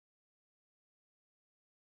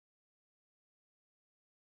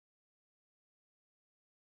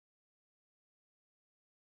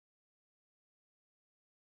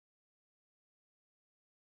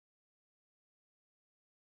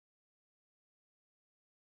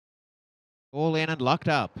All in and locked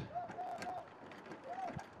up.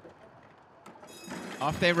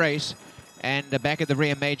 Off their race. And back at the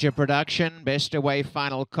rear, Major Production. Best Away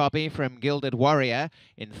final copy from Gilded Warrior.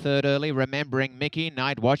 In third early, Remembering Mickey.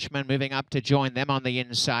 Night Watchman moving up to join them on the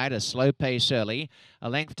inside. A slow pace early. A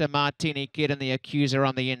length to Martini Kid and the Accuser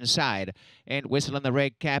on the inside. And Whistle in the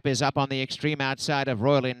red cap is up on the extreme outside of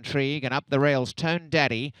Royal Intrigue. And up the rails, Tone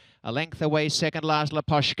Daddy. A length away, second last,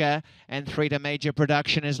 Laposhka. And 3 to Major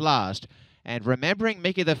Production is last. And Remembering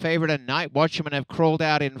Mickey, the favourite, and Night Watchman have crawled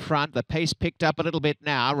out in front. The pace picked up a little bit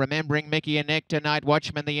now. Remembering Mickey and neck to Night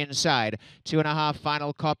Watchman the inside. 2.5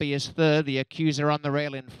 final copy is third. The Accuser on the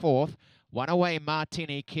rail in fourth. One away,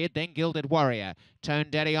 Martini Kid, then Gilded Warrior. Tone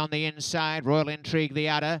Daddy on the inside, Royal Intrigue the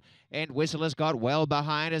outer. And Whistle has got well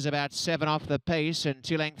behind, is about 7 off the pace, and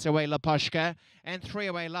 2 lengths away, Laposhka. And 3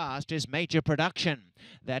 away last is Major Production.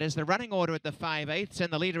 That is the running order at the 5/8,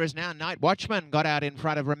 and the leader is now Night Watchman. Got out in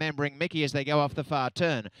front of Remembering Mickey as they go off the far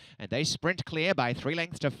turn. And they sprint clear by 3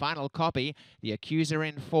 lengths to final copy. The Accuser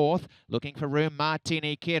in fourth, looking for room,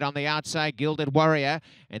 Martini Kid on the outside, Gilded Warrior.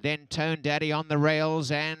 And then Tone Daddy on the rails,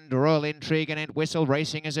 and Royal Intrigue and Whistle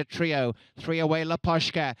racing as a trio. 3 away,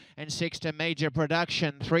 Laposhka, and 6 to Major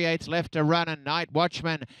Production. 3/8 left to run, and Night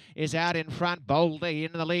Watchman is out in front, boldly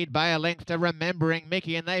in the lead by a length to Remembering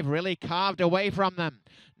Mickey, and they've really carved away from them.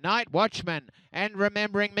 Night Watchman and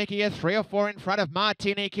Remembering Mickey are 3 or 4 in front of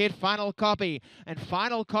Martini Kid, final copy. And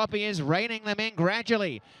final copy is reining them in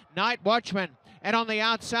gradually. Night Watchman, and on the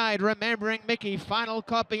outside, Remembering Mickey, final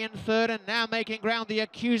copy in third, and now making ground the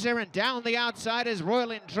Accuser, and down the outside is Royal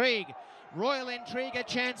Intrigue. Royal Intrigue a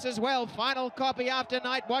chance as well, final copy after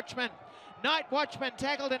Night Watchman. Night Watchman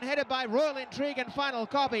tackled and headed by Royal Intrigue and final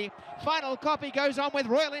copy. Final copy goes on with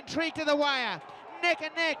Royal Intrigue to the wire. Neck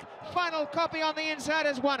and neck, final copy on the inside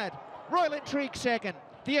has won it. Royal Intrigue second.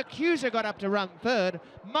 The Accuser got up to run third.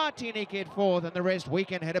 Martini Kid fourth, and the rest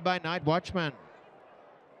weekend headed by Night Watchman.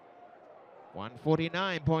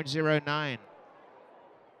 149.09.